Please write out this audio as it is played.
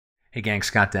Hey gang,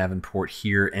 Scott Davenport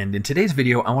here, and in today's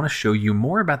video I want to show you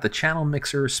more about the channel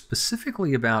mixer,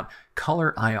 specifically about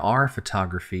color IR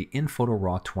photography in Photo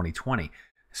Raw 2020.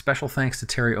 Special thanks to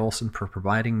Terry Olsen for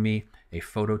providing me a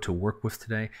photo to work with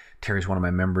today. Terry's one of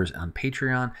my members on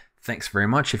Patreon. Thanks very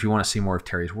much. If you want to see more of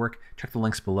Terry's work, check the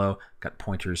links below. Got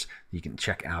pointers. You can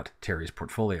check out Terry's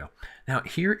portfolio. Now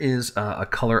here is a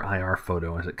color IR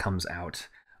photo as it comes out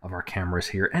of our cameras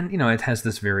here, and it has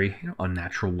this very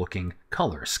unnatural looking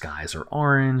color. Skies are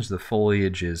orange, the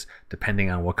foliage is,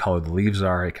 depending on what color the leaves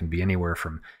are, it can be anywhere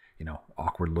from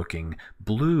awkward looking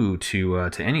blue to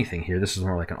anything here. This is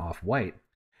more like an off-white.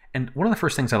 And one of the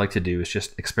first things I like to do is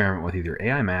just experiment with either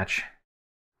AI match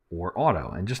or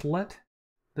auto and just let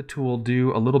the tool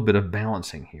do a little bit of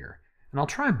balancing here. And I'll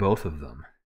try both of them.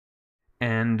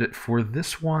 And for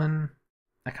this one,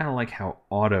 I kind of like how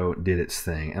auto did its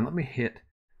thing. And let me hit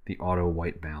the auto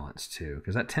white balance too,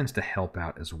 because that tends to help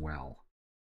out as well.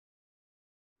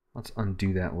 Let's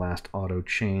undo that last auto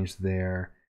change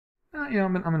there.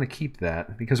 I'm going to keep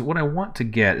that, because what I want to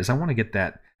get is I want to get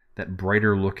that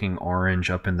brighter looking orange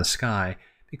up in the sky,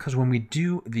 because when we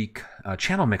do the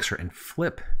channel mixer and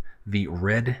flip the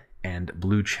red and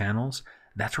blue channels,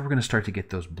 that's where we're going to start to get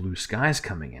those blue skies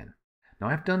coming in. Now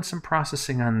I've done some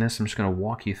processing on this. I'm just going to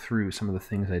walk you through some of the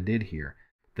things I did here.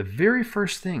 The very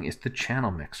first thing is the channel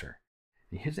mixer.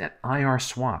 You hit that IR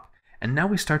swap, and now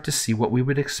we start to see what we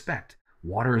would expect.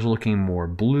 Water is looking more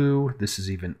blue. This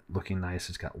is even looking nice.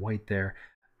 It's got white there.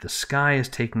 The sky is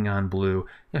taking on blue.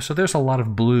 So there's a lot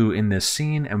of blue in this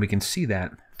scene, and we can see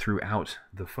that throughout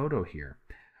the photo here.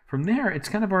 From there, it's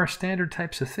kind of our standard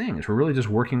types of things. We're really just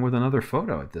working with another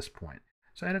photo at this point.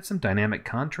 So I added some dynamic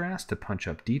contrast to punch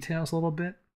up details a little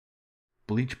bit.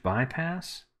 Bleach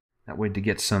bypass. That way to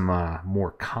get some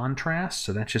more contrast,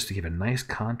 so that's just to give a nice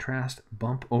contrast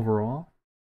bump overall.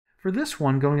 For this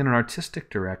one, going in an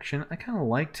artistic direction, I kind of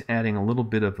liked adding a little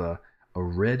bit of a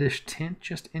reddish tint,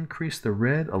 just increase the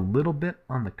red a little bit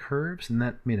on the curves, and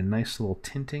that made a nice little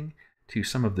tinting to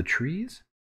some of the trees.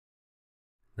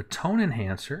 The tone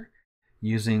enhancer,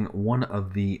 using one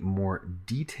of the more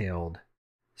detailed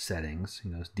settings,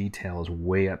 this detail is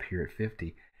way up here at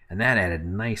 50, and that added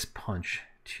nice punch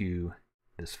to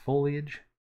this foliage.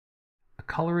 A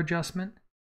color adjustment,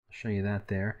 I'll show you that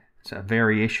there. It's a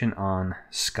variation on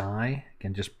sky,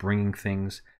 again just bringing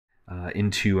things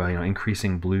into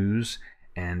increasing blues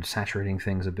and saturating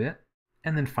things a bit.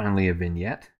 And then finally a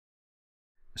vignette,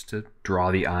 just to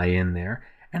draw the eye in there.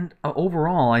 And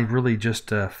overall, I really just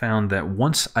found that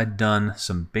once I'd done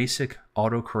some basic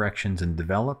auto corrections in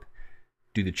Develop,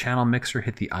 do the channel mixer,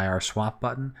 hit the IR swap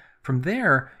button, from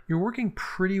there, you're working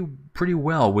pretty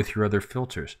well with your other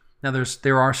filters. Now,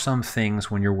 there are some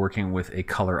things when you're working with a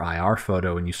color IR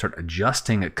photo and you start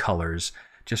adjusting colors.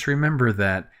 Just remember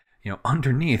that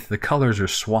underneath the colors are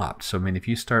swapped. So if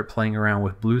you start playing around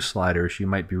with blue sliders, you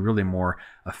might be really more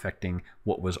affecting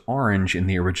what was orange in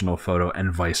the original photo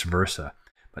and vice versa.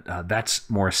 But that's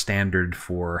more standard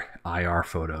for IR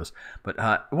photos. But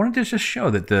I wanted to just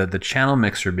show that the channel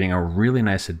mixer being a really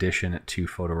nice addition to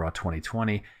Photo Raw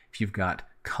 2020. If you've got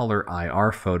color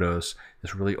IR photos,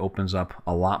 this really opens up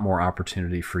a lot more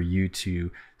opportunity for you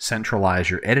to centralize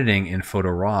your editing in Photo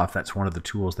Raw if that's one of the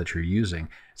tools that you're using,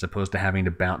 as opposed to having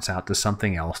to bounce out to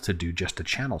something else to do just a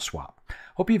channel swap.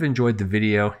 Hope you've enjoyed the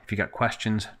video. If you got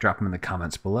questions, drop them in the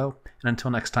comments below. And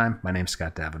until next time, my name's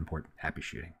Scott Davenport. Happy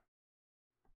shooting.